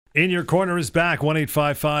In Your Corner is back.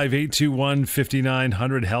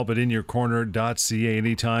 1-855-821-5900. Help at inyourcorner.ca.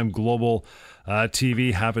 Anytime. Global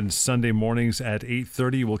TV happens Sunday mornings at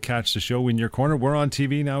 8:30. We'll catch the show In Your Corner. We're on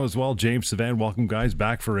TV now as well. James Savan, welcome guys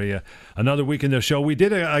back for another week in the show. We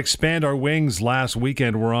did expand our wings last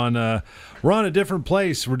weekend. We're on a different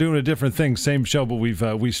place. We're doing a different thing. Same show, but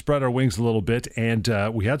we spread our wings a little bit, and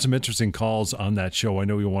we had some interesting calls on that show. I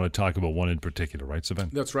know we want to talk about one in particular, right,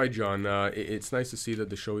 Savan? That's right, John. It's nice to see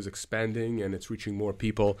that the show is expanding and it's reaching more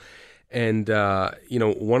people. And,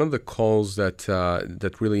 one of the calls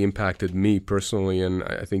that really impacted me personally, and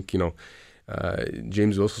I think,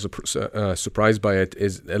 James was also surprised by it,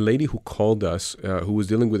 is a lady who called us who was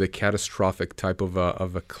dealing with a catastrophic type of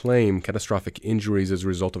a claim, catastrophic injuries as a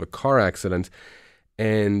result of a car accident.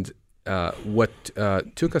 And what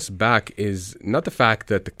took us back is not the fact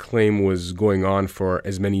that the claim was going on for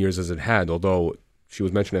as many years as it had, although she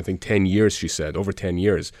was mentioning, I think, 10 years, she said, over 10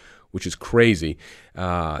 years, which is crazy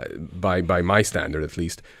by my standard at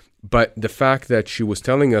least. But the fact that she was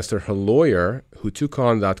telling us that her lawyer who took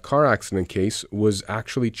on that car accident case was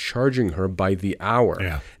actually charging her by the hour.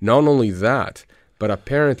 Yeah. Not only that, but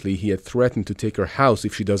apparently he had threatened to take her house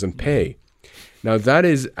if she doesn't pay. Now that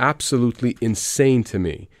is absolutely insane to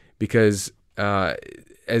me because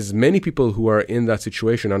as many people who are in that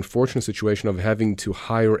situation, unfortunate situation of having to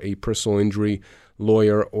hire a personal injury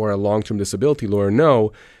lawyer or a long-term disability lawyer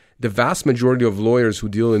know, the vast majority of lawyers who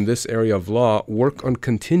deal in this area of law work on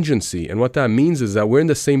contingency. And what that means is that we're in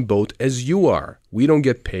the same boat as you are. We don't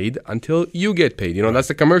get paid until you get paid. That's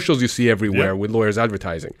the commercials you see everywhere with lawyers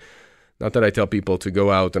advertising. Not that I tell people to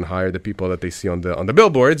go out and hire the people that they see on the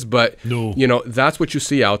billboards, but that's what you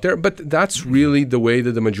see out there. But that's really the way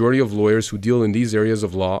that the majority of lawyers who deal in these areas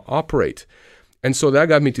of law operate. And so that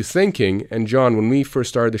got me to thinking, and John, when we first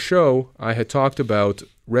started the show, I had talked about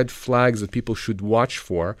red flags that people should watch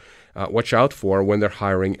out for when they're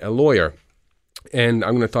hiring a lawyer. And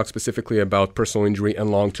I'm going to talk specifically about personal injury and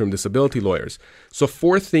long-term disability lawyers. So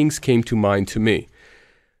 4 things came to mind to me.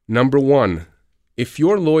 Number 1, if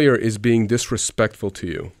your lawyer is being disrespectful to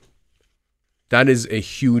you, that is a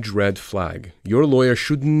huge red flag. Your lawyer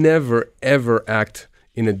should never, ever act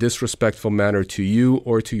in a disrespectful manner to you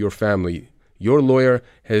or to your family. Your lawyer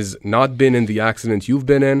has not been in the accident you've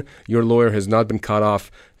been in. Your lawyer has not been cut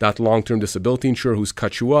off that long-term disability insurer who's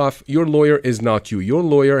cut you off. Your lawyer is not you. Your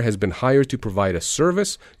lawyer has been hired to provide a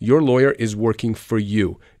service. Your lawyer is working for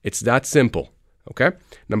you. It's that simple, okay?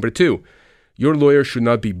 Number 2, your lawyer should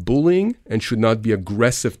not be bullying and should not be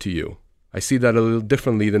aggressive to you. I see that a little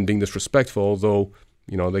differently than being disrespectful, although,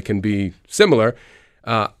 they can be similar.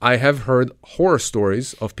 I have heard horror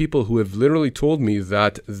stories of people who have literally told me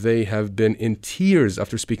that they have been in tears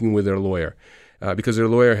after speaking with their lawyer because their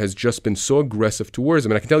lawyer has just been so aggressive towards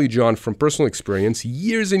them. And I can tell you, John, from personal experience,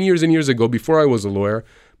 years and years and years ago, before I was a lawyer,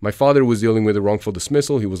 my father was dealing with a wrongful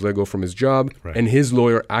dismissal. He was let go from his job, and his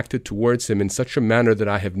lawyer acted towards him in such a manner that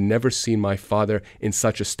I have never seen my father in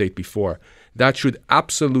such a state before. That should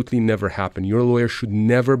absolutely never happen. Your lawyer should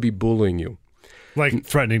never be bullying you. Like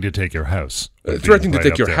threatening to take your house. Threatening to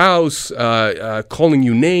take your house, calling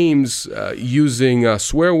you names, using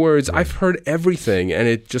swear words. Right. I've heard everything, and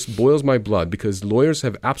it just boils my blood because lawyers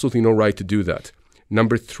have absolutely no right to do that.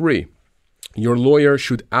 Number 3, your lawyer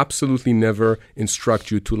should absolutely never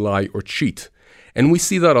instruct you to lie or cheat. And we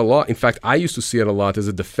see that a lot. In fact, I used to see it a lot as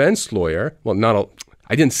a defense lawyer. Well,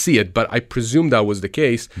 I didn't see it, but I presume that was the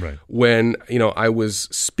case when I was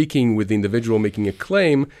speaking with the individual making a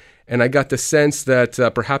claim. And I got the sense that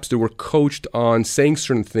perhaps they were coached on saying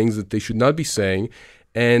certain things that they should not be saying.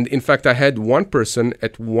 And in fact, I had one person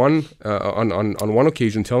on one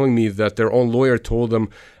occasion telling me that their own lawyer told them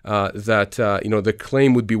that the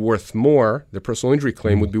claim would be worth more, the personal injury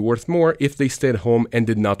claim would be worth more if they stayed home and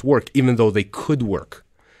did not work, even though they could work.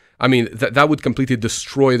 I mean, that would completely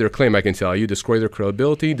destroy their claim, I can tell you, destroy their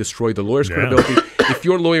credibility, destroy the lawyer's credibility. If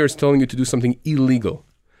your lawyer is telling you to do something illegal,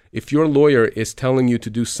 if your lawyer is telling you to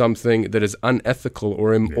do something that is unethical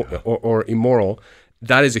or immoral,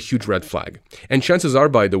 that is a huge red flag. And chances are,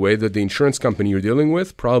 by the way, that the insurance company you're dealing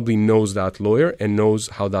with probably knows that lawyer and knows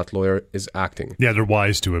how that lawyer is acting. Yeah, they're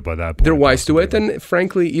wise to it by that point. They're wise to it. And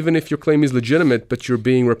frankly, even if your claim is legitimate, but you're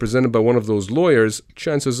being represented by one of those lawyers,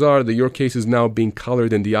 chances are that your case is now being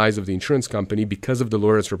colored in the eyes of the insurance company because of the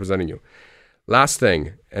lawyer that's representing you. Last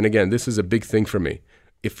thing, and again, this is a big thing for me.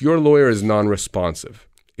 If your lawyer is non-responsive,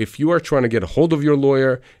 if you are trying to get a hold of your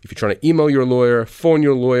lawyer, if you're trying to email your lawyer, phone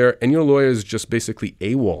your lawyer, and your lawyer is just basically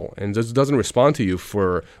AWOL and just doesn't respond to you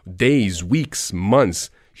for days, weeks, months,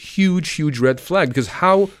 huge red flag. Because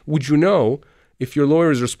how would you know if your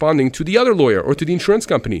lawyer is responding to the other lawyer or to the insurance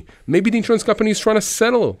company. Maybe the insurance company is trying to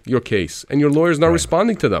settle your case and your lawyer is not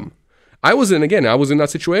responding to them. I was in that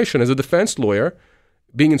situation as a defense lawyer,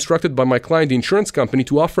 being instructed by my client, the insurance company,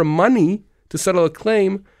 to offer money to settle a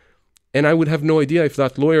claim. And I would have no idea if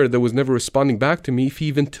that lawyer that was never responding back to me, if he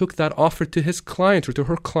even took that offer to his client or to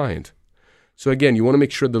her client. So again, you want to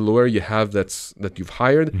make sure the lawyer you have that you've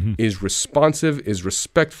hired is responsive, is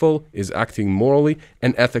respectful, is acting morally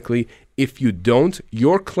and ethically. If you don't,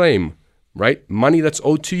 your claim, right, money that's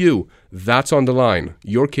owed to you, that's on the line.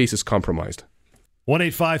 Your case is compromised.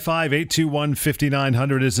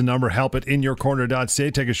 1-855-821-5900 is the number. Help at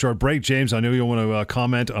inyourcorner.ca. Take a short break. James, I know you want to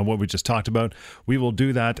comment on what we just talked about. We will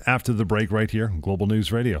do that after the break right here on Global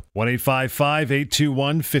News Radio.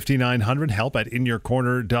 1-855-821-5900. Help at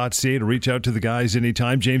inyourcorner.ca to reach out to the guys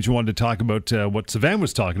anytime. James, you wanted to talk about what Sivan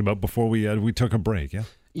was talking about before we took a break, yeah?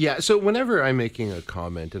 Yeah, so whenever I'm making a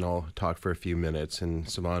comment and I'll talk for a few minutes and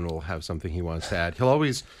Sivan will have something he wants to add, he'll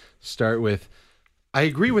always start with, I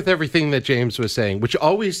agree with everything that James was saying, which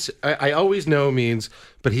I always know means,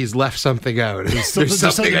 but he's left something out. There's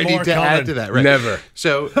something I need to add to that, right? Never.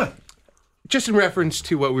 So, just in reference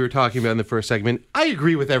to what we were talking about in the first segment, I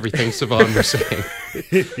agree with everything Sivan was saying.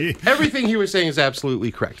 Everything he was saying is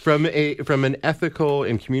absolutely correct. From an ethical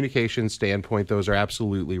and communication standpoint, those are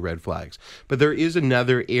absolutely red flags. But there is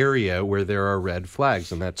another area where there are red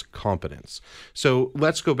flags, and that's competence. So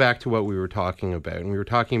let's go back to what we were talking about. And we were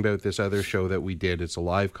talking about this other show that we did. It's a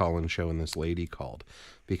live call-in show, and this lady called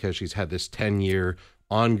because she's had this 10-year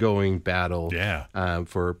ongoing battle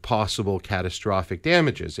for possible catastrophic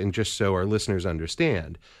damages. And just so our listeners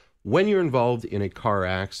understand, when you're involved in a car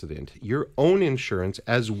accident, your own insurance,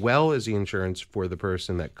 as well as the insurance for the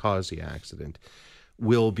person that caused the accident,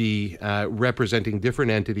 will be representing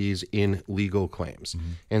different entities in legal claims.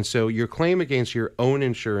 And so your claim against your own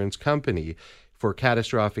insurance company for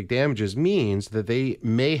catastrophic damages means that they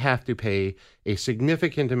may have to pay a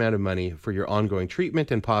significant amount of money for your ongoing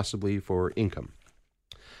treatment and possibly for income.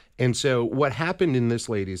 And so what happened in this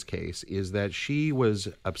lady's case is that she was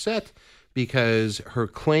upset because her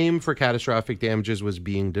claim for catastrophic damages was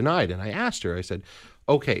being denied. And I asked her, I said,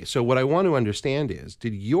 okay, so what I want to understand is,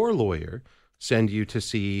 did your lawyer send you to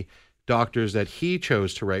see doctors that he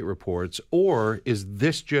chose to write reports, or is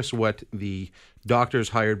this just what the doctors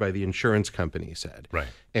hired by the insurance company said? Right.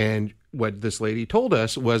 And what this lady told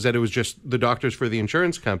us was that it was just the doctors for the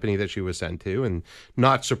insurance company that she was sent to, and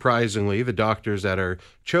not surprisingly, the doctors that are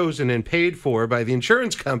chosen and paid for by the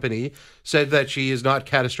insurance company said that she is not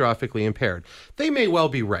catastrophically impaired. They may well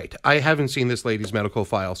be right. I haven't seen this lady's medical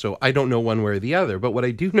file, so I don't know one way or the other, but what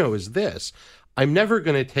I do know is this. I'm never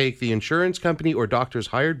going to take the insurance company or doctors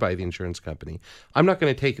hired by the insurance company. I'm not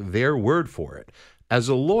going to take their word for it. As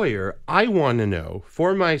a lawyer, I want to know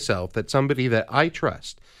for myself that somebody that I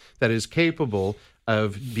trust, that is capable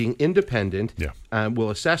of being independent, will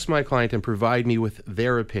assess my client and provide me with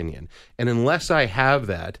their opinion. And unless I have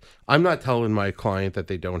that, I'm not telling my client that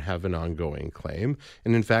they don't have an ongoing claim.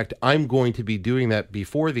 And in fact, I'm going to be doing that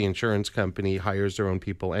before the insurance company hires their own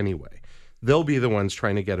people anyway. They'll be the ones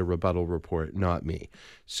trying to get a rebuttal report, not me.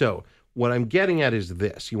 So what I'm getting at is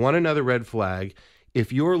this. You want another red flag?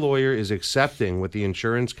 If your lawyer is accepting what the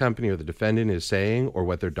insurance company or the defendant is saying or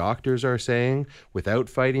what their doctors are saying without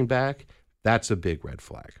fighting back, that's a big red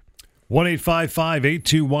flag.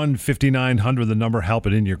 1-855-821-5900, the number. Help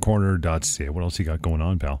at inyourcorner.ca. What else you got going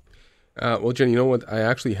on, pal? Well, Jen, you know what? I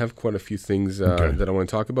actually have quite a few things that I want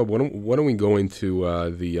to talk about. Why don't we go into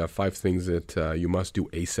the 5 things that you must do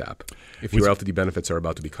ASAP if your LTD benefits are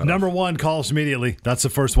about to be cut off? Number 1, call us immediately. That's the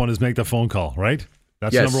first one, is make the phone call, right?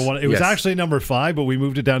 That's number 1. It was actually number 5, but we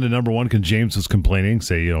moved it down to number 1 because James was complaining,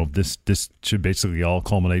 this should basically all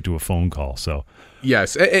culminate to a phone call. So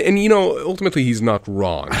yes, and ultimately he's not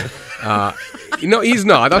wrong. He's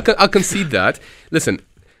not. I'll concede that. Listen,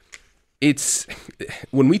 it's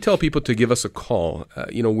when we tell people to give us a call,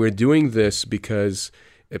 we're doing this because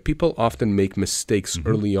people often make mistakes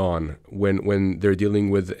early on when they're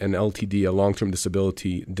dealing with an LTD, a long-term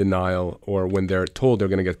disability denial, or when they're told they're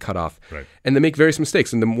going to get cut off. Right. And they make various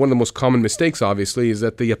mistakes. And one of the most common mistakes, obviously, is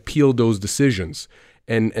that they appeal those decisions.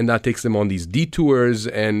 And that takes them on these detours.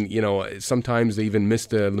 And, sometimes they even miss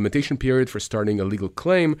the limitation period for starting a legal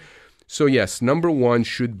claim. So, yes, number 1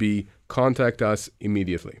 should be contact us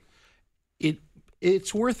immediately.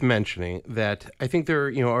 It's worth mentioning that I think there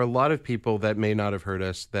are a lot of people that may not have heard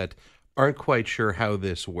us that aren't quite sure how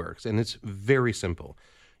this works. And it's very simple.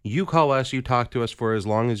 You call us, you talk to us for as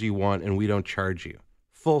long as you want, and we don't charge you.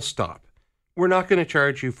 Full stop. We're not going to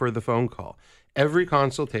charge you for the phone call. Every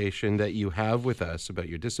consultation that you have with us about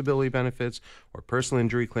your disability benefits or personal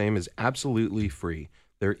injury claim is absolutely free.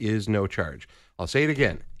 There is no charge. I'll say it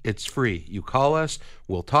again. It's free. You call us.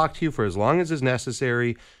 We'll talk to you for as long as is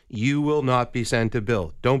necessary. You will not be sent a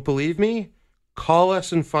bill. Don't believe me? Call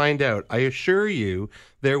us and find out. I assure you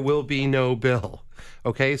there will be no bill.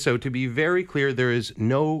 Okay, so to be very clear, there is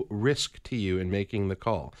no risk to you in making the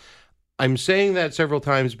call. I'm saying that several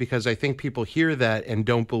times because I think people hear that and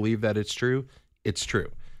don't believe that it's true. It's true.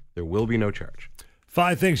 There will be no charge.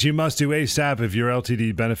 5 things you must do ASAP if your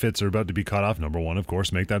LTD benefits are about to be cut off. Number 1, of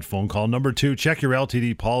course, make that phone call. Number 2, check your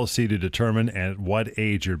LTD policy to determine at what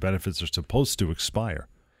age your benefits are supposed to expire.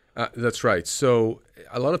 That's right. So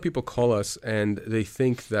a lot of people call us and they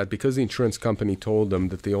think that because the insurance company told them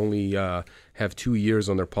that they only have 2 years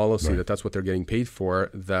on their policy, Right. that's what they're getting paid for,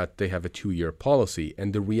 that they have a 2-year policy.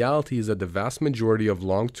 And the reality is that the vast majority of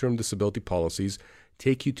long-term disability policies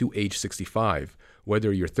take you to age 65.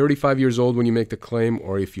 Whether you're 35 years old when you make the claim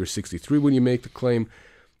or if you're 63 when you make the claim,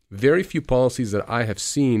 very few policies that I have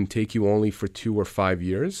seen take you only for 2 or 5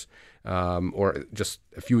 years or just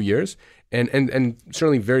a few years. And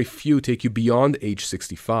certainly very few take you beyond age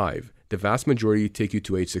 65. The vast majority take you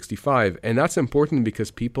to age 65. And that's important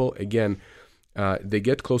because people, again, they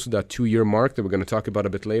get close to that 2-year mark that we're going to talk about a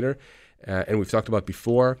bit later. And we've talked about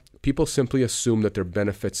before. People simply assume that their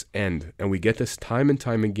benefits end. And we get this time and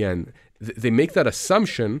time again. They make that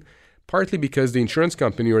assumption partly because the insurance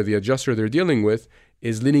company or the adjuster they're dealing with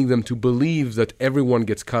is leading them to believe that everyone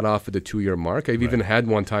gets cut off at the 2-year mark. I've even had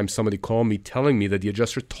one time somebody call me telling me that the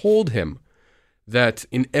adjuster told him that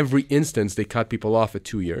in every instance they cut people off at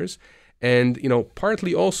 2 years. And,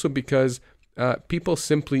 partly also because people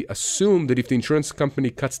simply assume that if the insurance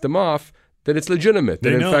company cuts them off, that it's legitimate.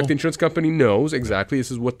 That in fact the insurance company knows exactly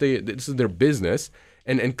this is their business.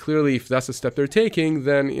 And clearly, if that's the step they're taking,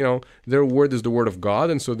 then, their word is the word of God.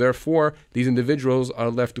 And so, therefore, these individuals are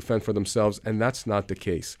left to fend for themselves. And that's not the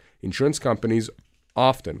case. Insurance companies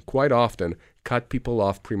quite often, cut people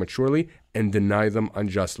off prematurely and deny them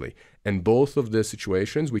unjustly. And both of the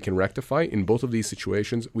situations we can rectify. In both of these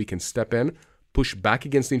situations, we can step in, push back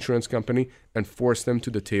against the insurance company, and force them to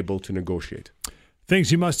the table to negotiate.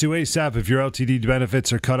 Things you must do ASAP if your LTD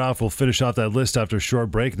benefits are cut off. We'll finish off that list after a short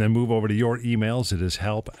break and then move over to your emails. It is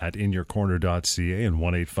help@inyourcorner.ca and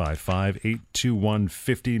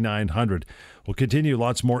 1-855-821-5900. We'll continue.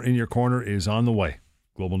 Lots more In Your Corner is on the way.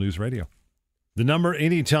 Global News Radio. The number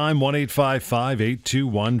anytime,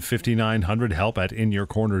 1-855-821-5900,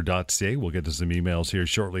 help@inyourcorner.ca. We'll get to some emails here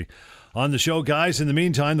shortly on the show, guys. In the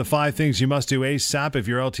meantime, the 5 things you must do ASAP if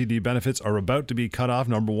your LTD benefits are about to be cut off.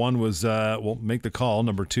 Number 1 was, make the call.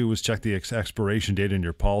 Number 2 was check the expiration date in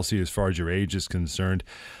your policy as far as your age is concerned.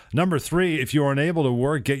 Number 3, if you are unable to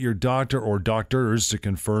work, get your doctor or doctors to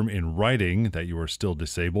confirm in writing that you are still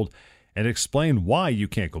disabled and explain why you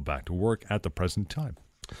can't go back to work at the present time.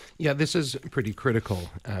 Yeah, this is pretty critical.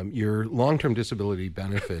 Your long-term disability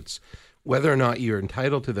benefits, whether or not you're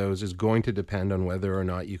entitled to those, is going to depend on whether or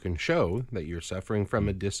not you can show that you're suffering from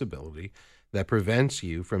a disability that prevents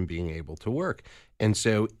you from being able to work. And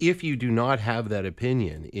so if you do not have that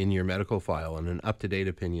opinion in your medical file, and an up-to-date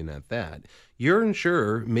opinion at that, your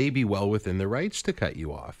insurer may be well within their rights to cut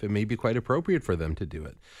you off. It may be quite appropriate for them to do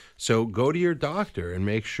it. So go to your doctor and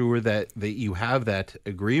make sure that you have that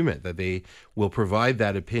agreement, that they will provide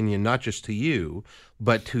that opinion not just to you,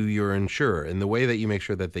 but to your insurer. And the way that you make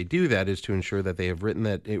sure that they do that is to ensure that they have written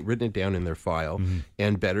it down in their file,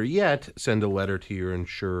 and better yet, send a letter to your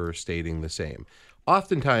insurer stating the same.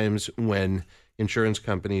 Oftentimes, when insurance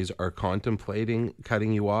companies are contemplating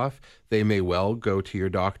cutting you off, they may well go to your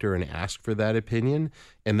doctor and ask for that opinion,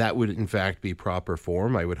 and that would in fact be proper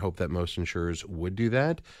form. I would hope that most insurers would do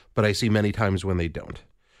that, but I see many times when they don't.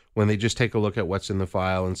 When they just take a look at what's in the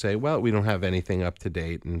file and say, well, we don't have anything up to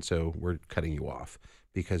date, and so we're cutting you off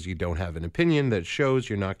because you don't have an opinion that shows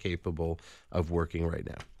you're not capable of working right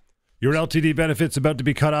now. Your LTD benefits about to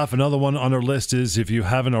be cut off. Another one on our list is, if you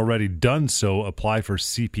haven't already done so, apply for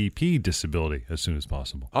CPP disability as soon as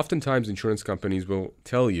possible. Oftentimes, insurance companies will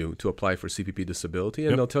tell you to apply for CPP disability,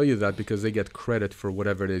 and they'll tell you that because they get credit for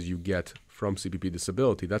whatever it is you get from CPP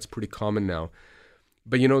disability. That's pretty common now.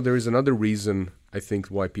 But, there is another reason, I think,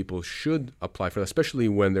 why people should apply for that, especially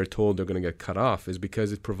when they're told they're going to get cut off, is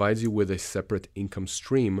because it provides you with a separate income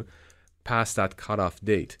stream past that cutoff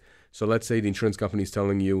date. So let's say the insurance company is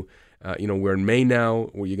telling you, we're in May now,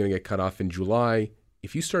 or you're going to get cut off in July.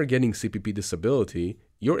 If you start getting CPP disability,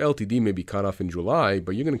 your LTD may be cut off in July,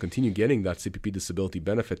 but you're going to continue getting that CPP disability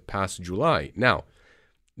benefit past July. Now,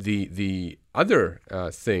 the other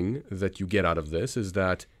thing that you get out of this is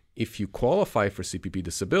that if you qualify for CPP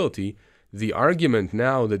disability, the argument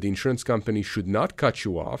now that the insurance company should not cut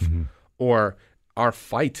you off, or our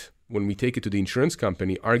fight when we take it to the insurance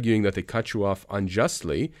company arguing that they cut you off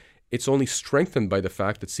unjustly, it's only strengthened by the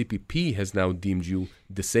fact that CPP has now deemed you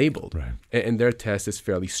disabled. Right. And their test is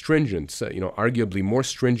fairly stringent, so, arguably more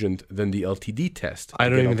stringent than the LTD test. I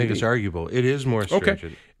don't even think it's arguable. It is more stringent.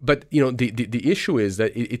 Okay. But the issue is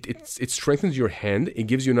that it strengthens your hand. It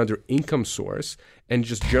gives you another income source, and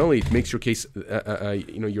just generally it makes your case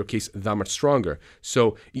that much stronger.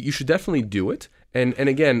 So you should definitely do it. And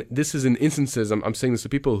again, this is in instances, I'm saying this to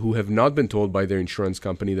people who have not been told by their insurance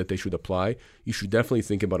company that they should apply. You should definitely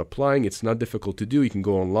think about applying. It's not difficult to do. You can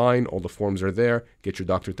go online. All the forms are there. Get your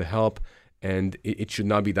doctor to help. And it should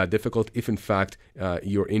not be that difficult if, in fact,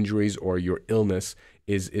 your injuries or your illness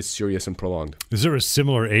is serious and prolonged. Is there a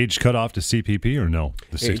similar age cutoff to CPP or no?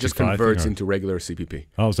 It just converts into regular CPP.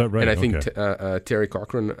 Oh, is that right? And I think Terry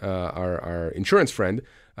Cochran, our insurance friend,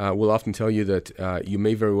 will often tell you that you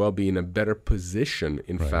may very well be in a better position,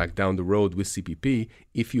 in fact, down the road with CPP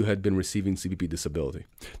if you had been receiving CPP disability.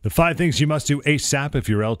 The 5 things you must do ASAP if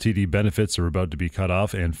your LTD benefits are about to be cut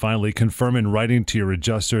off. And finally, confirm in writing to your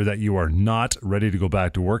adjuster that you are not ready to go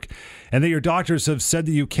back to work and that your doctors have said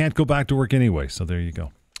that you can't go back to work anyway. So there you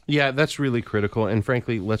go. Yeah, that's really critical. And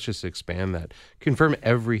frankly, let's just expand that. Confirm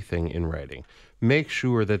everything in writing. Make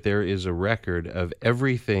sure that there is a record of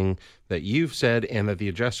everything that you've said and that the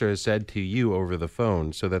adjuster has said to you over the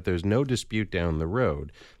phone, so that there's no dispute down the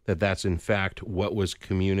road that that's in fact what was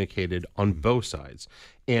communicated on both sides.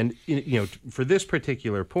 And for this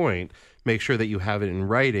particular point, make sure that you have it in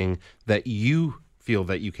writing that you feel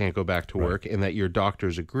that you can't go back to work and that your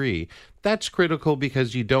doctors agree. That's critical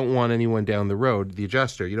because you don't want anyone down the road, the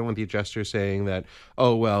adjuster, you don't want the adjuster saying that,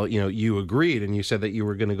 oh, well, you agreed and you said that you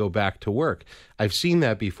were going to go back to work. I've seen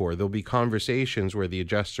that before. There'll be conversations where the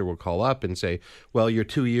adjuster will call up and say, well, your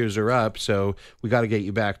 2 years are up, so we got to get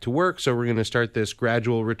you back to work. So we're going to start this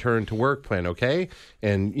gradual return to work plan, okay?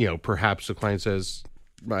 And, perhaps the client says,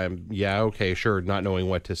 yeah, okay, sure, not knowing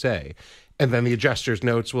what to say. And then the adjuster's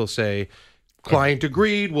notes will say, client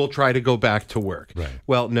agreed, we'll try to go back to work. Right.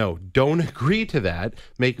 Well, no, don't agree to that.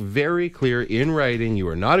 Make very clear in writing you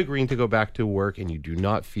are not agreeing to go back to work and you do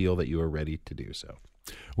not feel that you are ready to do so.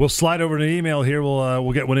 We'll slide over to an email here.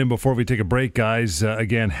 We'll get one in before we take a break, guys.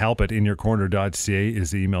 Again, help@inyourcorner.ca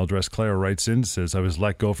is the email address. Clara writes in, says, I was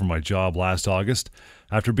let go from my job last August.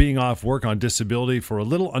 After being off work on disability for a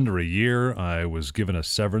little under a year, I was given a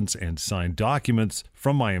severance and signed documents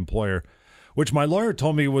from my employer, which my lawyer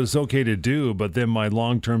told me was okay to do, but then my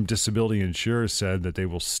long-term disability insurer said that they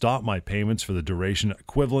will stop my payments for the duration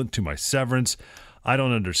equivalent to my severance. I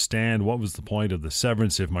don't understand. What was the point of the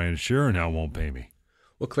severance if my insurer now won't pay me?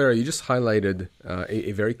 Well, Clara, you just highlighted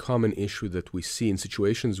a very common issue that we see in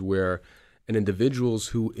situations where an individual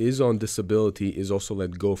who is on disability is also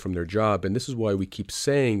let go from their job. And this is why we keep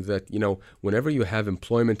saying that, whenever you have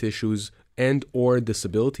employment issues and or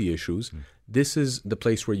disability issues, this is the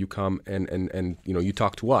place where you come and you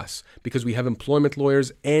talk to us, because we have employment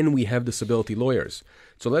lawyers and we have disability lawyers.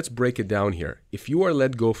 So let's break it down here. If you are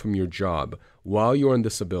let go from your job while you're on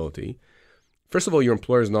disability, first of all, your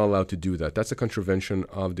employer is not allowed to do that. That's a contravention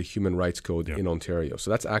of the Human Rights Code in Ontario.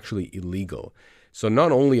 So that's actually illegal. So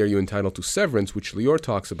not only are you entitled to severance, which Lior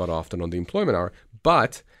talks about often on the Employment Hour,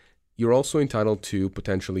 but you're also entitled to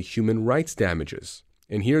potentially human rights damages.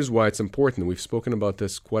 And here's why it's important. We've spoken about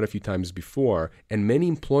this quite a few times before, and many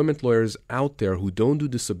employment lawyers out there who don't do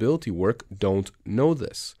disability work don't know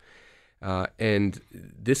this. And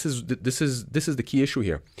this is the key issue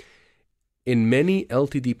here. In many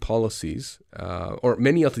LTD policies, or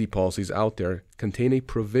many LTD policies out there, contain a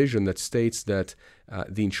provision that states that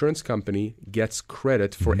the insurance company gets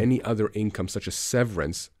credit for any other income, such as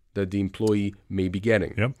severance, that the employee may be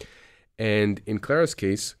getting. Yep. And in Clara's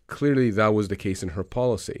case, clearly that was the case in her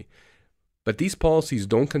policy. But these policies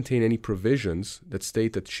don't contain any provisions that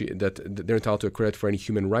state that they're entitled to a credit for any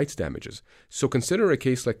human rights damages. So consider a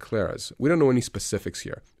case like Clara's. We don't know any specifics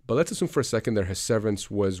here, but let's assume for a second that her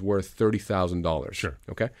severance was worth $30,000. Sure.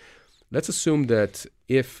 Okay. Let's assume that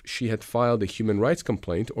if she had filed a human rights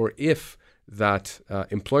complaint, or if that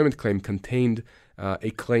employment claim contained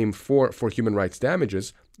a claim for human rights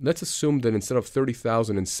damages, let's assume that instead of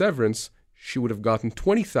 $30,000 in severance, she would have gotten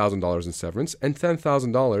 $20,000 in severance and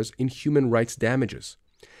 $10,000 in human rights damages.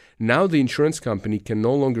 Now the insurance company can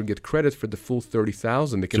no longer get credit for the full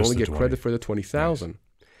 $30,000. They can only get credit for the $20,000.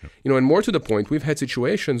 Nice. And more to the point, we've had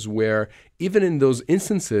situations where even in those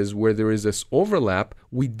instances where there is this overlap,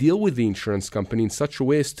 we deal with the insurance company in such a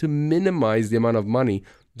way as to minimize the amount of money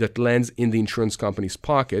that lands in the insurance company's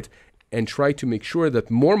pocket and try to make sure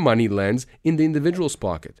that more money lands in the individual's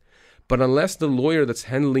pocket. But unless the lawyer that's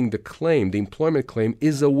handling the claim, the employment claim,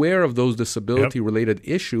 is aware of those disability-related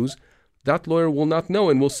issues, that lawyer will not know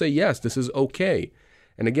and will say, yes, this is okay.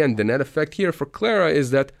 And again, the net effect here for Clara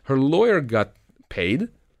is that her lawyer got paid,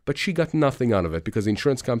 but she got nothing out of it because the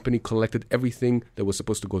insurance company collected everything that was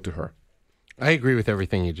supposed to go to her. I agree with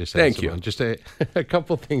everything you just said. Thank you. Just a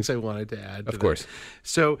couple things I wanted to add. Of course.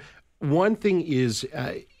 So one thing is,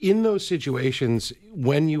 in those situations,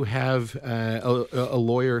 when you have a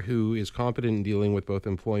lawyer who is competent in dealing with both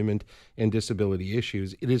employment and disability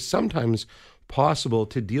issues, it is sometimes possible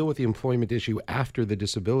to deal with the employment issue after the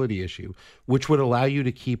disability issue, which would allow you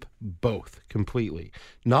to keep both completely.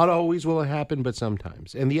 Not always will it happen, but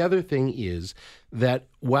sometimes. And the other thing is that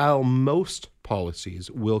while most policies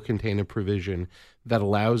will contain a provision that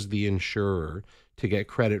allows the insurer to get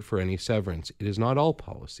credit for any severance, it is not all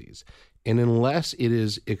policies. And unless it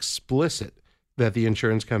is explicit that the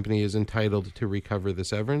insurance company is entitled to recover the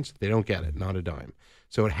severance, they don't get it, not a dime.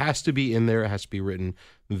 So it has to be in there. It has to be written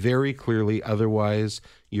very clearly. Otherwise,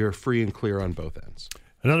 you're free and clear on both ends.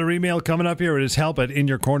 Another email coming up here. It is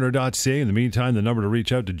help@inyourcorner.ca. In the meantime, the number to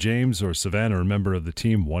reach out to James or Savannah or a member of the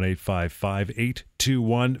team,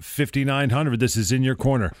 1-855-821-5900. This is In Your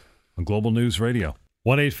Corner on Global News Radio.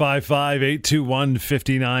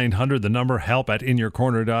 1-855-821-5900. The number,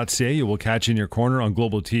 help@inyourcorner.ca. You will catch In Your Corner on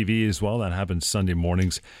Global TV as well. That happens Sunday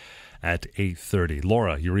mornings at 8:30.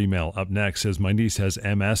 Laura, your email up next says, my niece has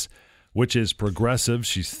MS, which is progressive.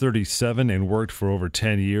 She's 37 and worked for over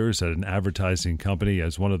 10 years at an advertising company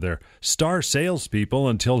as one of their star salespeople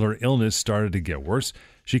until her illness started to get worse.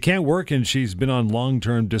 She can't work and she's been on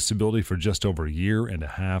long-term disability for just over a year and a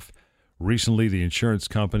half. Recently, the insurance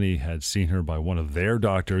company had seen her by one of their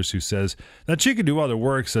doctors who says that she can do other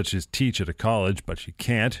work such as teach at a college, but she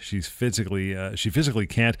can't. She physically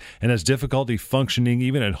can't and has difficulty functioning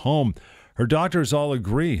even at home. Her doctors all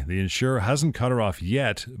agree. The insurer hasn't cut her off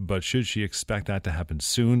yet, but should she expect that to happen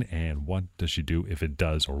soon? And what does she do if it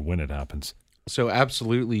does or when it happens? So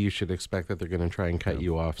absolutely, you should expect that they're going to try and cut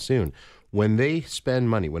you off soon. When they spend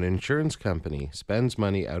money, when an insurance company spends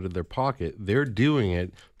money out of their pocket, they're doing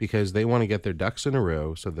it because they want to get their ducks in a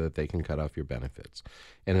row so that they can cut off your benefits.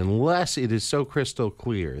 And unless it is so crystal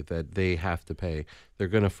clear that they have to pay, they're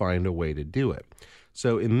going to find a way to do it.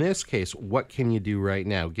 So in this case, what can you do right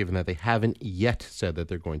now, given that they haven't yet said that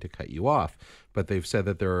they're going to cut you off, but they've said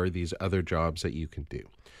that there are these other jobs that you can do?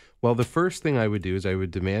 Well, the first thing I would do is I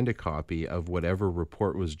would demand a copy of whatever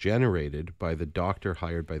report was generated by the doctor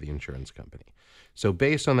hired by the insurance company. So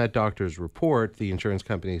based on that doctor's report, the insurance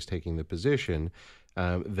company is taking the position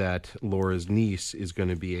that Laura's niece is going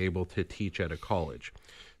to be able to teach at a college.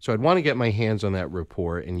 So I'd want to get my hands on that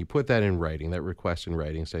report, and you put that in writing, that request in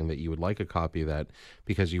writing, saying that you would like a copy of that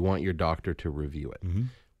because you want your doctor to review it. Mm-hmm.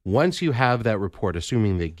 Once you have that report,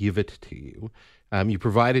 assuming they give it to you, you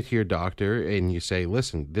provide it to your doctor and you say,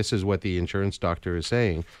 listen, this is what the insurance doctor is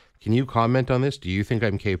saying. Can you comment on this? Do you think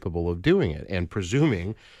I'm capable of doing it? And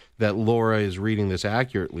presuming that Laura is reading this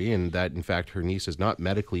accurately and that, in fact, her niece is not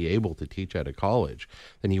medically able to teach at a college,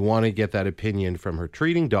 then you want to get that opinion from her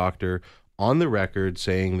treating doctor on the record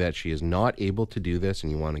saying that she is not able to do this,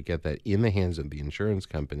 and you want to get that in the hands of the insurance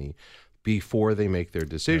company before they make their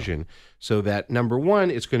decision, so that, number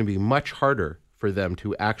one, it's going to be much harder for them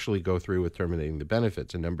to actually go through with terminating the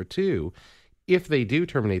benefits. And number two, if they do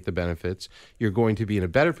terminate the benefits, you're going to be in a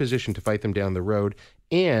better position to fight them down the road,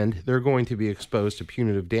 and they're going to be exposed to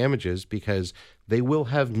punitive damages because they will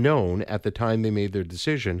have known at the time they made their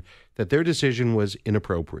decision that their decision was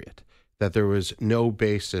inappropriate, that there was no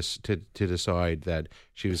basis to decide that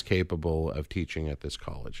she was capable of teaching at this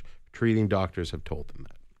college. Treating doctors have told them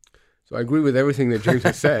that. So I agree with everything that James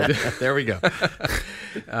has said. There we go.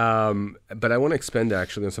 But I want to expand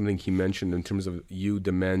actually on something he mentioned in terms of you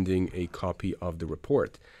demanding a copy of the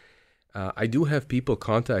report. I do have people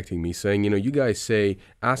contacting me saying, you guys say,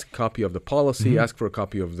 ask a copy of the policy, ask for a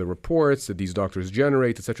copy of the reports that these doctors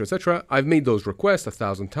generate, et cetera, et cetera. I've made those requests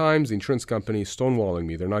 1,000 times. The insurance company is stonewalling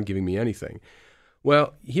me. They're not giving me anything.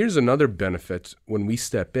 Well, here's another benefit when we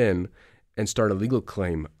step in and start a legal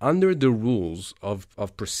claim. Under the rules of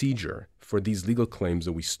procedure for these legal claims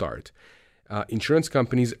that we start, insurance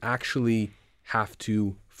companies actually have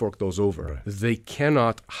to fork those over. Right. They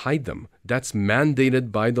cannot hide them. That's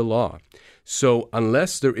mandated by the law. So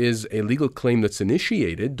unless there is a legal claim that's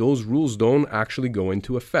initiated, those rules don't actually go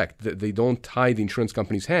into effect. They don't tie the insurance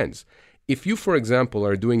company's hands. If you, for example,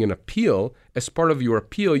 are doing an appeal, as part of your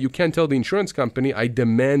appeal, you can't tell the insurance company, I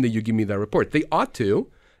demand that you give me that report. They ought to.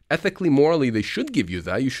 Ethically, morally, they should give you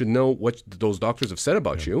that. You should know what those doctors have said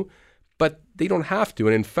about you, but they don't have to.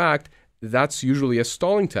 And in fact, that's usually a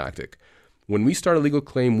stalling tactic. When we start a legal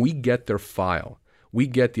claim, we get their file. We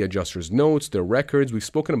get the adjuster's notes, their records. We've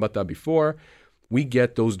spoken about that before. We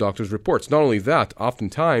get those doctors' reports. Not only that,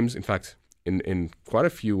 oftentimes, in fact, in quite a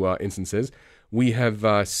few instances, we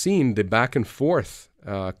have seen the back and forth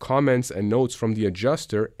comments and notes from the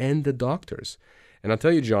adjuster and the doctors. And I'll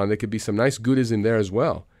tell you, John, there could be some nice goodies in there as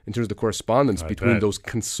well, in terms of the correspondence between those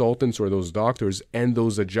consultants or those doctors and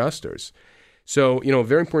those adjusters. So,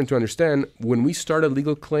 very important to understand, when we start a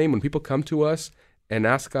legal claim, when people come to us and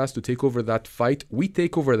ask us to take over that fight, we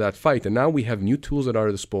take over that fight. And now we have new tools at our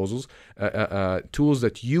disposals, tools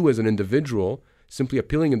that you as an individual, simply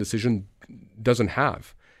appealing a decision, doesn't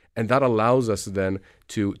have. And that allows us then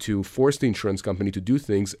to force the insurance company to do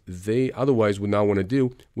things they otherwise would not want to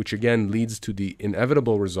do, which again leads to the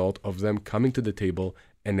inevitable result of them coming to the table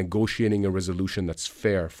and negotiating a resolution that's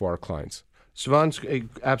fair for our clients. Sivan's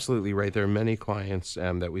absolutely right. There are many clients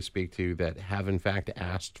that we speak to that have in fact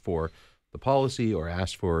asked for the policy or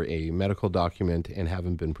asked for a medical document and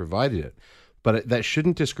haven't been provided it. But that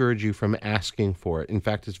shouldn't discourage you from asking for it. In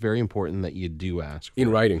fact, it's very important that you do ask for it.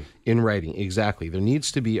 In writing. In writing, exactly. There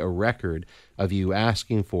needs to be a record of you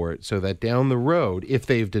asking for it so that down the road, if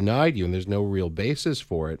they've denied you and there's no real basis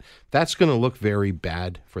for it, that's going to look very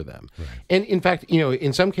bad for them. Right. And in fact,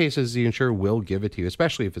 in some cases, the insurer will give it to you,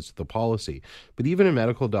 especially if it's the policy. But even a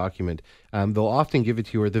medical document, they'll often give it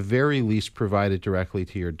to you or at the very least provide it directly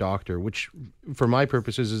to your doctor, which for my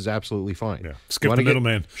purposes is absolutely fine. Yeah. Skip the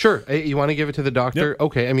middleman. Sure. You want to give it to the doctor? Yep.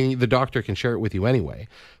 Okay. I mean, the doctor can share it with you anyway,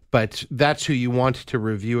 but that's who you want to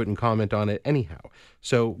review it and comment on it anyhow.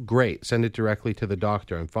 So great. Send it directly to the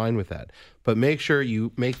doctor. I'm fine with that. But make sure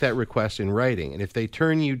you make that request in writing. And if they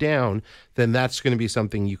turn you down, then that's going to be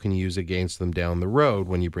something you can use against them down the road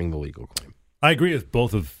when you bring the legal claim. I agree with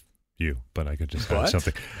both of you, but I could just add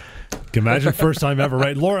something. Can imagine first time ever,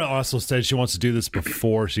 right? Laura also said she wants to do this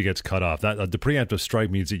before she gets cut off. That the preemptive strike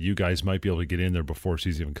means that you guys might be able to get in there before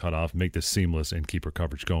she's even cut off, make this seamless, and keep her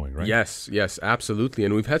coverage going, right? Yes, absolutely.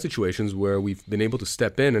 And we've had situations where we've been able to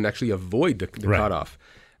step in and actually avoid the cutoff.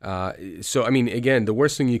 So, I mean, again, the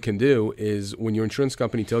worst thing you can do is when your insurance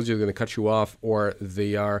company tells you they're going to cut you off or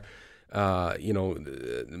they are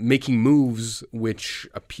making moves which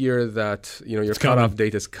appear that, your cutoff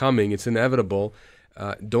date is coming, it's inevitable.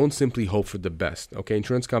 Don't simply hope for the best. Okay,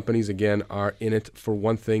 insurance companies, again, are in it for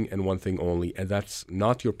one thing and one thing only, and that's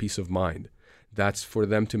not your peace of mind. That's for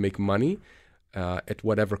them to make money at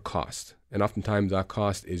whatever cost. And oftentimes that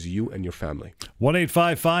cost is you and your family.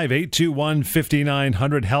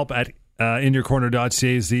 1-855-821-5900. Help at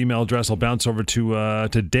inyourcorner.ca is the email address. I'll bounce over to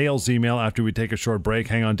Dale's email after we take a short break.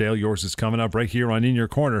 Hang on, Dale. Yours is coming up right here on In Your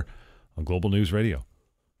Corner on Global News Radio.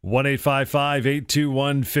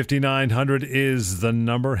 1-855-821-5900 is the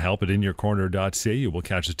number. Help at inyourcorner.ca. You will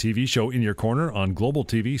catch the TV show In Your Corner on Global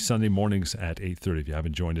TV Sunday mornings at 8:30. If you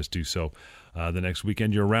haven't joined us, do so the next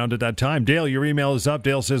weekend. You're around at that time. Dale, your email is up.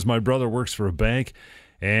 Dale says, my brother works for a bank,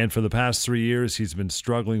 and for the past 3 years, he's been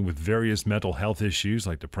struggling with various mental health issues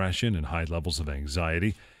like depression and high levels of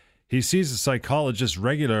anxiety. He sees a psychologist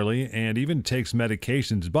regularly and even takes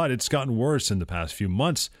medications, but it's gotten worse in the past few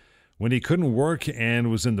months. When he couldn't work and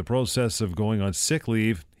was in the process of going on sick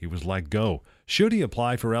leave, he was let go. Should he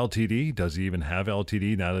apply for LTD? Does he even have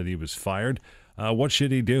LTD now that he was fired? What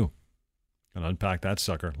should he do? And unpack that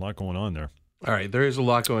sucker. A lot going on there. All right, there is a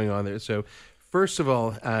lot going on there. So first of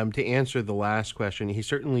all, to answer the last question, he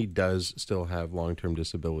certainly does still have long-term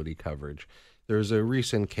disability coverage. There's a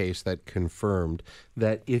recent case that confirmed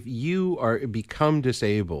that if you become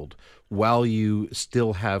disabled while you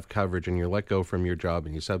still have coverage and you're let go from your job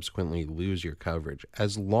and you subsequently lose your coverage,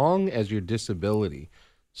 as long as your disability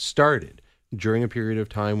started during a period of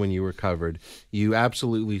time when you were covered, you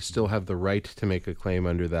absolutely still have the right to make a claim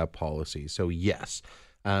under that policy. So yes,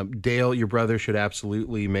 Dale, your brother should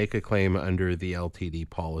absolutely make a claim under the LTD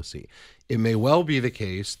policy. It may well be the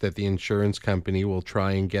case that the insurance company will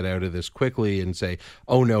try and get out of this quickly and say,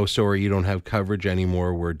 oh, no, sorry, you don't have coverage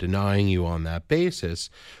anymore. We're denying you on that basis,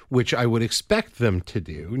 which I would expect them to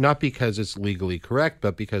do, not because it's legally correct,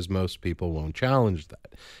 but because most people won't challenge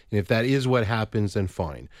that. And if that is what happens, then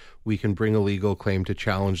fine. We can bring a legal claim to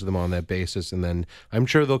challenge them on that basis, and then I'm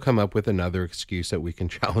sure they'll come up with another excuse that we can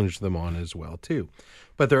challenge them on as well, too.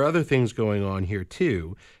 But there are other things going on here,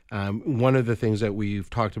 too. One of the things that we've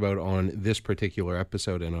talked about on this particular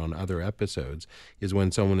episode and on other episodes is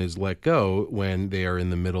when someone is let go when they are in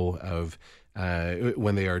the middle of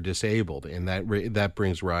when they are disabled, and that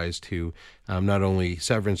brings rise to not only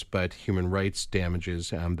severance but human rights damages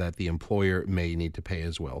that the employer may need to pay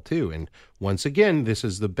as well too. And once again, this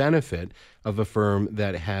is the benefit of a firm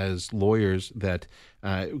that has lawyers that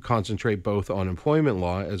concentrate both on employment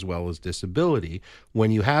law as well as disability.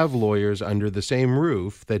 When you have lawyers under the same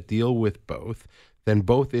roof that deal with both, then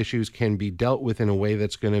both issues can be dealt with in a way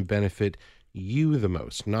that's going to benefit you the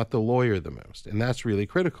most, not the lawyer the most. And that's really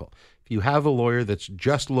critical. If you have a lawyer that's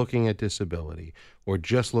just looking at disability or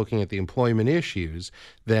just looking at the employment issues,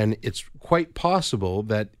 then it's quite possible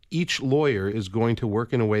that each lawyer is going to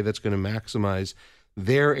work in a way that's going to maximize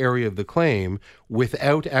their area of the claim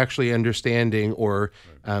without actually understanding or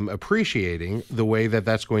appreciating the way that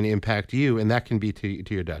that's going to impact you, and that can be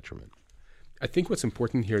to your detriment. I think what's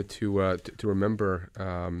important here to remember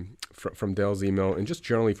from Dale's email, and just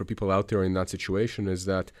generally for people out there in that situation, is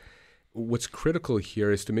that what's critical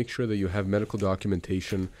here is to make sure that you have medical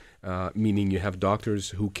documentation, meaning you have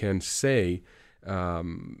doctors who can say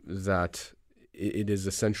that it is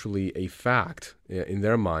essentially a fact in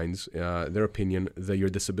their minds, their opinion, that your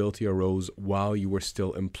disability arose while you were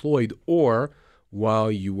still employed or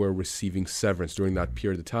while you were receiving severance during that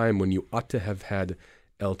period of time when you ought to have had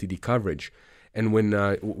LTD coverage. And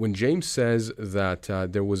when James says that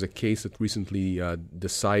there was a case that recently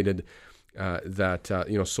decided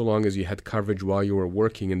that so long as you had coverage while you were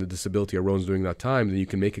working and the disability arose during that time, then you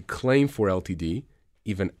can make a claim for LTD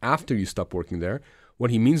even after you stop working there. What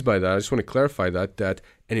he means by that, I just want to clarify that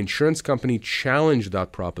an insurance company challenged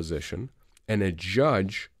that proposition and a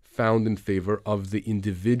judge found in favor of the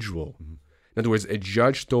individual. Mm-hmm. In other words, a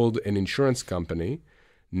judge told an insurance company,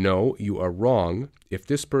 no, you are wrong. If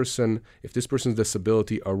this person's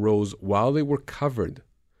disability arose while they were covered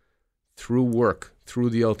through work, through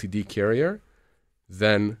the LTD carrier,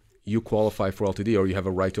 then you qualify for LTD or you have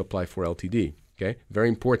a right to apply for LTD. Okay? Very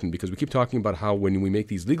important, because we keep talking about how when we make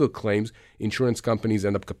these legal claims, insurance companies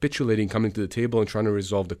end up capitulating, coming to the table and trying to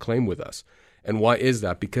resolve the claim with us. And why is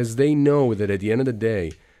that? Because they know that at the end of the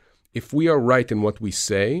day, if we are right in what we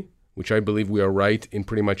say, which I believe we are right in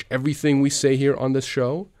pretty much everything we say here on this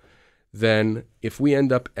show, then if we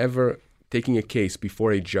end up ever taking a case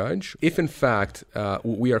before a judge, if in fact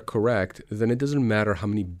we are correct, then it doesn't matter how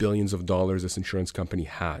many billions of dollars this insurance company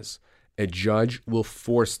has. A judge will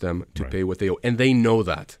force them to pay what they owe. And they know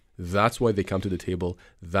that. That's why they come to the table.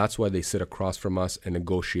 That's why they sit across from us and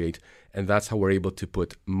negotiate. And that's how we're able to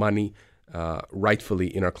put money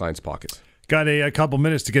rightfully in our clients' pockets. Got a couple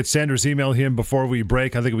minutes to get Sandra's email in before we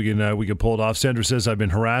break. I think we can pull it off. Sandra says, I've been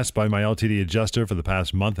harassed by my LTD adjuster for the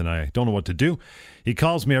past month, and I don't know what to do. He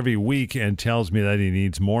calls me every week and tells me that he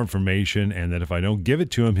needs more information and that if I don't give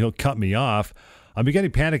it to him, he'll cut me off. I'm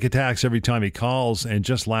getting panic attacks every time he calls, and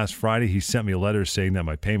just last Friday, he sent me a letter saying that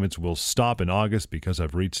my payments will stop in August because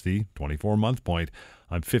I've reached the 24-month point.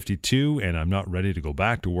 I'm 52, and I'm not ready to go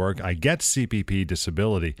back to work. I get CPP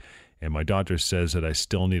disability, and my doctor says that I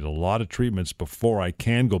still need a lot of treatments before I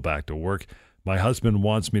can go back to work. My husband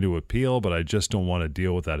wants me to appeal, but I just don't want to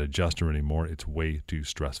deal with that adjuster anymore. It's way too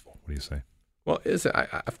stressful. What do you say? Well,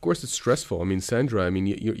 of course it's stressful. I mean, Sandra,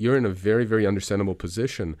 you're in a very, very understandable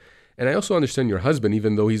position. And I also understand your husband,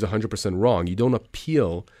 even though he's 100% wrong. You don't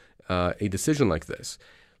appeal a decision like this.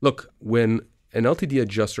 Look, when an LTD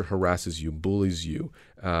adjuster harasses you, bullies you,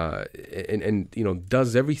 and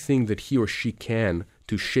does everything that he or she can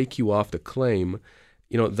to shake you off the claim,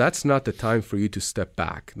 that's not the time for you to step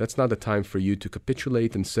back. That's not the time for you to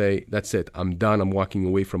capitulate and say, that's it, I'm done, I'm walking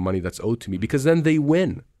away from money that's owed to me, because then they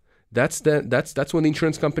win. That's when the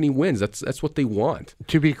insurance company wins. That's what they want.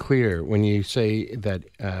 To be clear, when you say that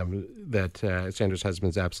Sandra's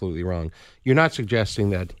husband's absolutely wrong, you're not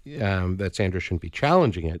suggesting that Sandra shouldn't be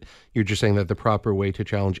challenging it. You're just saying that the proper way to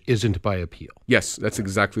challenge isn't by appeal. Yes, that's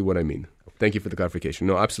exactly what I mean. Thank you for the clarification.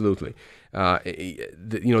 No, absolutely.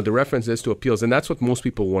 The reference is to appeals, and that's what most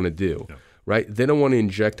people want to do. Yeah. Right? They don't want to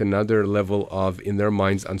inject another level of, in their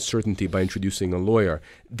minds, uncertainty by introducing a lawyer.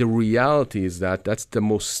 The reality is that that's the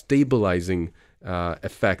most stabilizing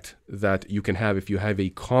effect that you can have if you have a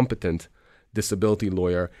competent disability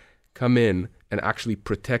lawyer come in and actually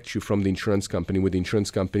protect you from the insurance company when the insurance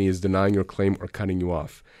company is denying your claim or cutting you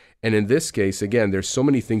off. And in this case, again, there's so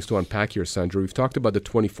many things to unpack here, Sandra. We've talked about the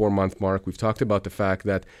 24-month mark. We've talked about the fact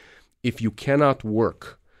that if you cannot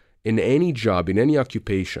work in any job, in any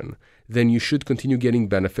occupation, then you should continue getting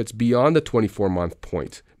benefits beyond the 24-month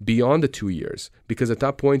point, beyond the 2 years, because at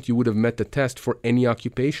that point you would have met the test for any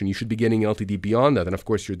occupation. You should be getting LTD beyond that. And of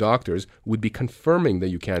course, your doctors would be confirming that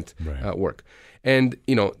you can't work. And,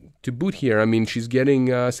 to boot here, she's getting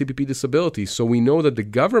CPP disability. So we know that the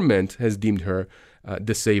government has deemed her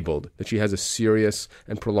disabled, that she has a serious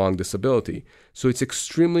and prolonged disability. So it's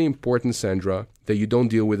extremely important, Sandra, that you don't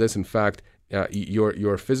deal with this. In fact,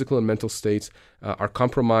 your physical and mental states are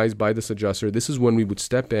compromised by this adjuster. This is when we would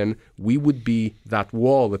step in. We would be that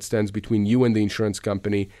wall that stands between you and the insurance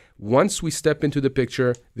company. Once we step into the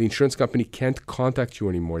picture, the insurance company can't contact you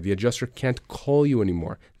anymore. The adjuster can't call you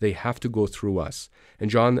anymore. They have to go through us.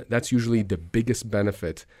 And John, that's usually the biggest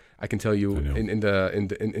benefit, I can tell you, in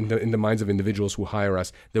the minds of individuals who hire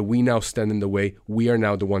us, that we now stand in the way. We are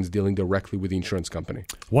now the ones dealing directly with the insurance company.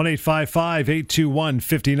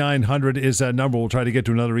 1-855-821-5900 is that number. We'll try to get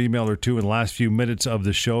to another email or two in the last few minutes of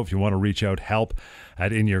the show. If you want to reach out, help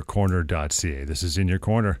at inyourcorner.ca. This is In Your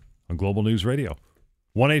Corner on Global News Radio.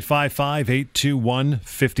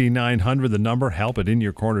 1-855-821-5900, the number, help at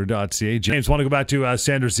inyourcorner.ca. James, want to go back to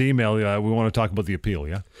Sandra's email. We want to talk about the appeal,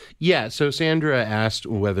 yeah? Yeah, so Sandra asked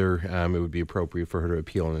whether it would be appropriate for her to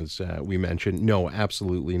appeal, and as we mentioned, no,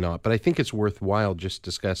 absolutely not. But I think it's worthwhile just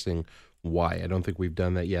discussing why. I don't think we've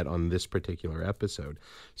done that yet on this particular episode.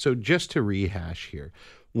 So just to rehash here,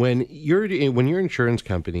 when your insurance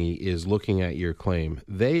company is looking at your claim,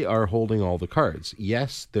 they are holding all the cards.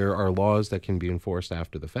 Yes, there are laws that can be enforced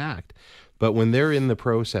after the fact, but when they're in the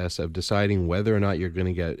process of deciding whether or not you're going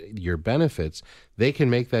to get your benefits, they can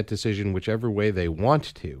make that decision whichever way they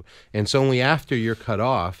want to. And it's only after you're cut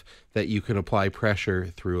off that you can apply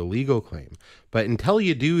pressure through a legal claim. But until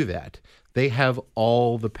you do that, they have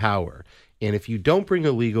all the power. And if you don't bring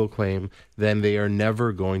a legal claim, then they are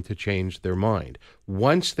never going to change their mind.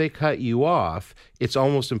 Once they cut you off, it's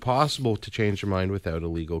almost impossible to change your mind without a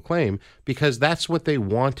legal claim, because that's what they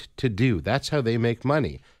want to do. That's how they make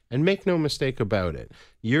money. And make no mistake about it,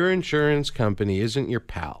 your insurance company isn't your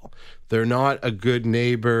pal. They're not a good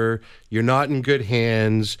neighbor. You're not in good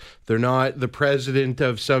hands. They're not the president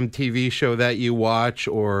of some TV show that you watch,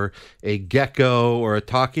 or a gecko, or a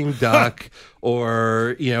talking duck,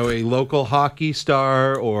 or a local hockey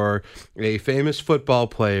star, or a famous football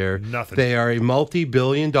player. Nothing. They are a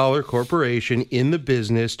multi-billion-dollar corporation in the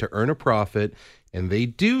business to earn a profit, and they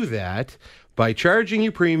do that by charging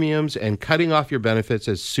you premiums and cutting off your benefits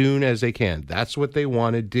as soon as they can. That's what they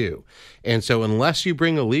want to do. And so unless you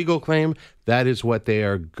bring a legal claim, that is what they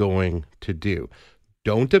are going to do.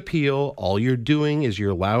 Don't appeal. All you're doing is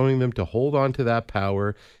you're allowing them to hold on to that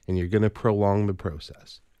power, and you're going to prolong the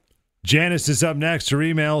process. Janice is up next. Her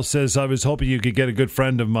email says, I was hoping you could get a good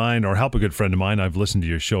friend of mine, or help a good friend of mine. I've listened to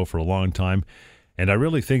your show for a long time, and I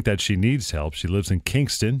really think that she needs help. She lives in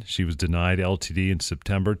Kingston. She was denied LTD in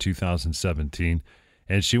September 2017,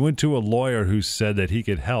 and she went to a lawyer who said that he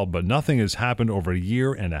could help, but nothing has happened over a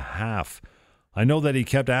year and a half. I know that he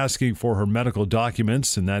kept asking for her medical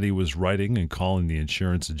documents and that he was writing and calling the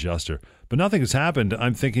insurance adjuster, but nothing has happened.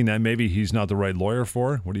 I'm thinking that maybe he's not the right lawyer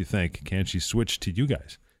for her. What do you think? Can she switch to you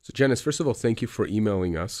guys? So, Janice, first of all, thank you for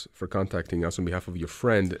emailing us, for contacting us on behalf of your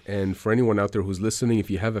friend. And for anyone out there who's listening, if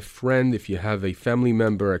you have a friend, if you have a family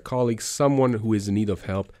member, a colleague, someone who is in need of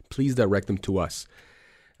help, please direct them to us.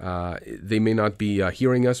 They may not be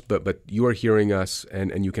hearing us, but you are hearing us,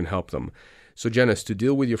 and you can help them. So, Janice, to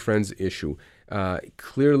deal with your friend's issue,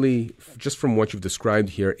 clearly, just from what you've described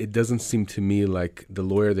here, it doesn't seem to me like the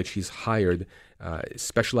lawyer that she's hired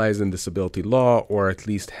specializes in disability law, or at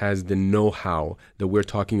least has the know-how that we're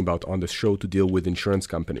talking about on the show to deal with insurance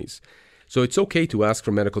companies. So it's okay to ask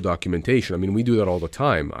for medical documentation. I mean, we do that all the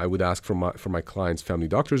time. I would ask for my clients' family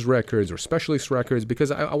doctor's records or specialist records, because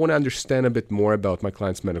I want to understand a bit more about my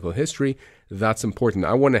client's medical history. That's important.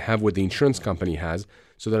 I want to have what the insurance company has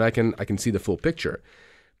so that I can see the full picture.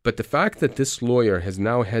 But the fact that this lawyer has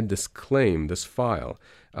now had this claim, this file,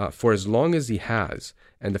 for as long as he has,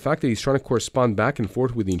 and the fact that he's trying to correspond back and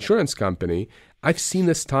forth with the insurance company, I've seen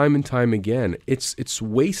this time and time again. It's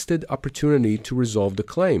wasted opportunity to resolve the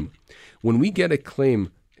claim. When we get a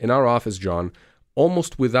claim in our office, John,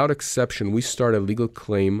 almost without exception, we start a legal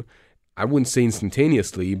claim. I wouldn't say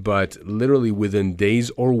instantaneously, but literally within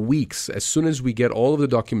days or weeks, as soon as we get all of the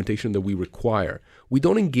documentation that we require. We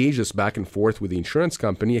don't engage this back and forth with the insurance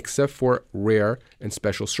company except for rare and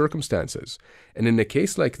special circumstances. And in a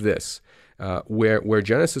case like this, where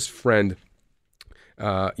Janice's friend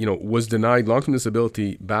was denied long-term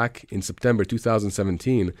disability back in September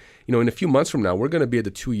 2017, in a few months from now, we're going to be at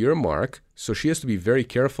the 2-year mark. So she has to be very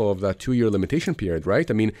careful of that 2-year limitation period, right?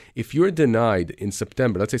 I mean, if you're denied in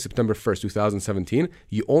September, let's say September 1st, 2017,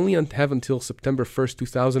 you only have until September 1st,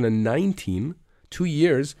 2019, 2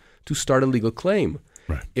 years, to start a legal claim.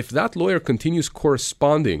 Right. If that lawyer continues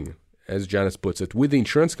corresponding, as Janice puts it, with the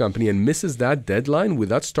insurance company and misses that deadline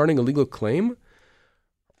without starting a legal claim,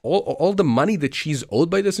 all the money that she's owed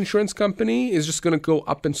by this insurance company is just going to go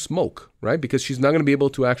up in smoke, right? Because she's not going to be able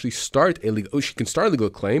to actually start a legal. She can start a legal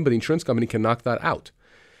claim, but the insurance company can knock that out.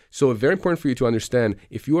 So very important for you to understand,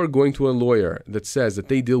 if you are going to a lawyer that says that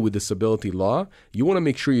they deal with disability law, you want to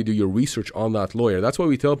make sure you do your research on that lawyer. That's why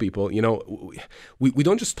we tell people, we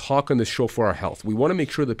don't just talk on this show for our health. We want to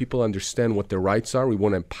make sure that people understand what their rights are. We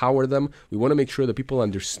want to empower them. We want to make sure that people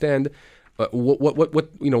understand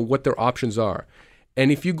what their options are. And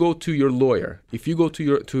if you go to your lawyer, if you go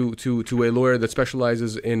to a lawyer that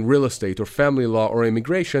specializes in real estate or family law or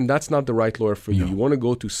immigration, that's not the right lawyer for you. You want to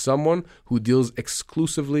go to someone who deals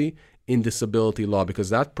exclusively in disability law, because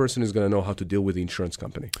that person is going to know how to deal with the insurance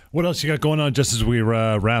company. What else you got going on just as we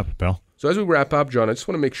wrap, Bill? So as we wrap up, John, I just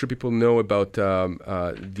want to make sure people know about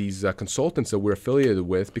these consultants that we're affiliated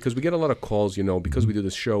with, because we get a lot of calls, because we do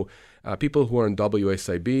this show, people who are in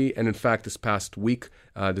WSIB. And in fact, this past week,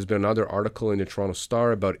 there's been another article in the Toronto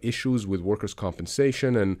Star about issues with workers'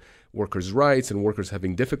 compensation and workers' rights and workers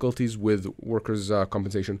having difficulties with workers'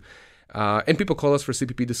 compensation. And people call us for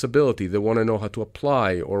CPP disability. They want to know how to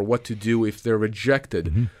apply or what to do if they're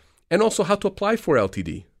rejected, and also how to apply for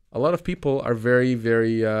LTD. A lot of people are very,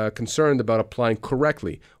 very concerned about applying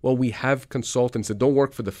correctly. Well, we have consultants that don't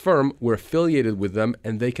work for the firm. We're affiliated with them,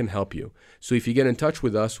 and they can help you. So if you get in touch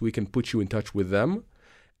with us, we can put you in touch with them,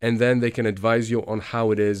 and then they can advise you on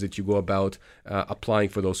how it is that you go about applying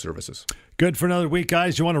for those services. Good for another week,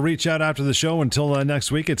 guys. You want to reach out after the show. Until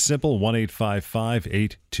next week, it's simple,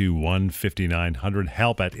 1-855-821-5900,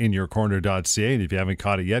 help@inyourcorner.ca. And if you haven't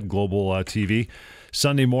caught it yet, Global TV,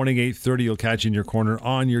 Sunday morning, 8:30, you'll catch In Your Corner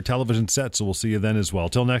on your television set. So we'll see you then as well.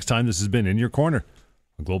 Till next time, this has been In Your Corner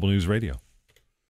on Global News Radio.